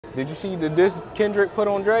Did you see the diss Kendrick put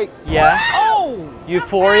on Drake? Yeah. Oh!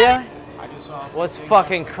 Euphoria was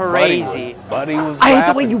fucking crazy. Buddy was I hate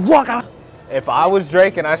the way you walk out. If I was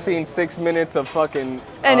Drake and I seen 6 minutes of fucking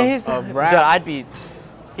of rap, dude, I'd be.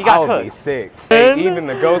 He got cooked. I would be sick. Hey, even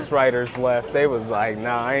the ghostwriters left. They was like,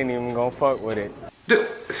 nah, I ain't even gonna fuck with it. Dude,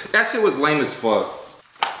 that shit was lame as fuck.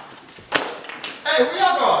 Hey, where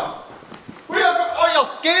y'all going? Where y'all going? Oh, y'all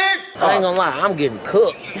scared? I ain't gonna lie, I'm getting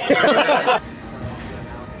cooked.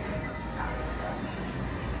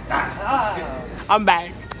 I'm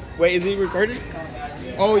back. Wait, is he recording?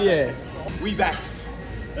 Oh yeah. We back.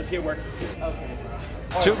 Let's get working.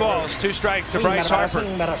 2 balls, 2 strikes to Bryce Harper.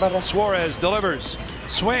 Suarez delivers.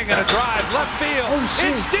 Swing and a drive, left field. Oh,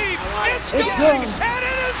 it's deep. It's going. And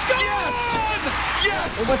it is gone.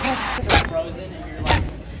 Yes. Yes. Frozen and you're like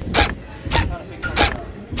trying to pick something up.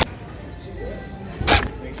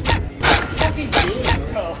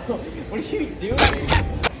 What are you doing?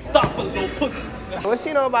 Stop a little pussy. What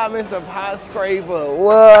you know about Mr. Pot Scraper?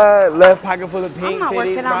 What? Left pocket full of pink. I'm not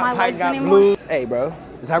working out my legs anymore. Blue. Hey, bro.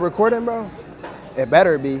 Is that recording, bro? It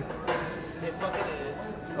better be. It fucking is.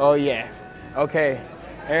 Oh yeah. Okay.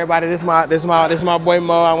 Everybody, this my boy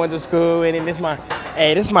Mo. I went to school with him. This one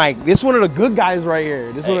of the good guys right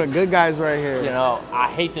here. This one of the good guys right here. You know,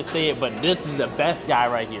 I hate to say it, but this is the best guy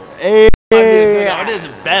right here. Hey. No, this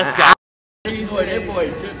is the best guy. That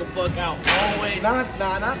boy took the fuck out always. Not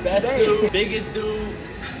Best today. dude, biggest dude.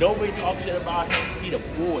 Nobody talk shit about him. He the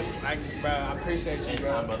boy. Bro, I appreciate you,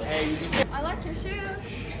 bro. Brother. Hey, you be I like your shoes.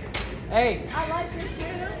 Hey. I like your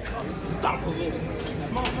shoes. Stop a little.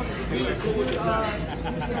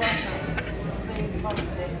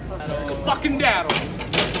 Let's go fucking down.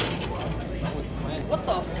 What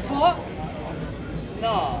the fuck?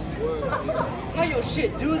 Nah. How your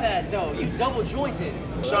shit do that though? You double jointed.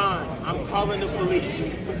 Sean, I'm calling the police.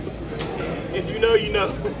 If you know, you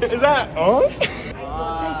know. Is that on?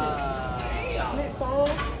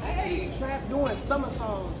 Hey, Trap doing summer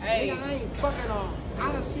songs. Hey. Nigga, I ain't fucking on.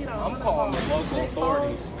 I done seen them. I'm calling the local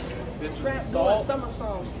authorities. This Trap doing summer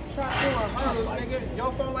songs. Trap doing hurdles, nigga.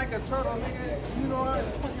 Your phone like a turtle, nigga. You know how to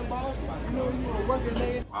fucking balls. You know you a working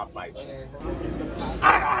nigga. I'll bite you.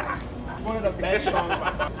 One of the best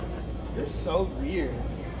songs. You're so weird.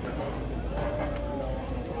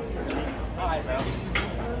 Alright, bro.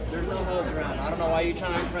 There's no hoes around. I don't know why you're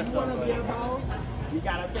trying to impress somebody. You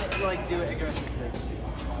gotta bet. You like do it aggressively.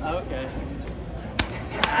 Okay.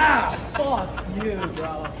 Ah! Fuck you,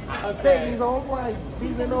 bro. Okay. These old boys,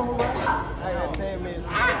 these ain't no horizons. I got 10 minutes.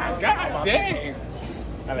 God dang.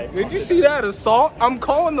 Did you see that assault? I'm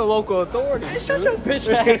calling the local authorities. Hey, shut your bitch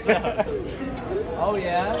ass up. Oh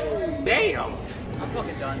yeah? Damn. I'm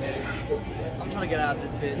fucking done, dude. I'm trying to get out of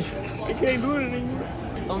this bitch. I can't do it anymore.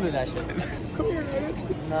 Don't do that shit. Come here, man.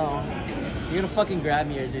 No. You're gonna fucking grab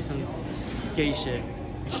me or do some gay shit.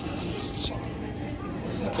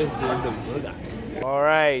 All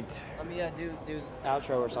right. Let me do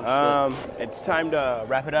outro or something. It's time to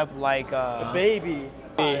wrap it up like Baby.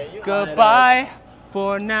 goodbye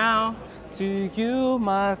for now to you,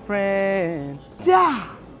 my friends. Yeah.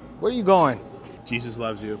 Where are you going? Jesus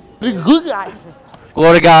loves you. The good guys.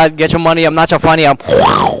 Glory to God, get your money. I'm not your funny. I'm.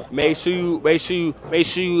 Make sure you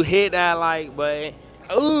hit that like button.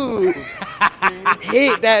 Ooh.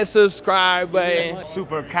 Hit that subscribe button.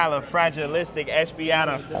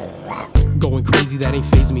 Supercalifragilisticexpialidocious. Going crazy, that ain't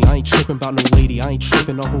faze me. I ain't tripping about no lady. I ain't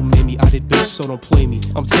tripping on who made me. I did bitch, so don't play me.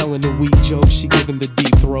 I'm telling the weak jokes, she giving the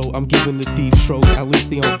deep throat. I'm giving the deep strokes, at least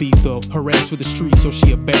they on beat though. Her ass for the street, so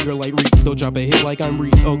she a banger like Rico. Drop a hit like I'm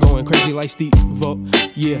Rico. Going crazy like Steve Vote.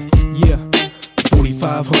 Yeah.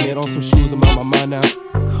 4500 on some shoes, I'm out my mind now.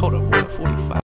 Hold up, what? 45.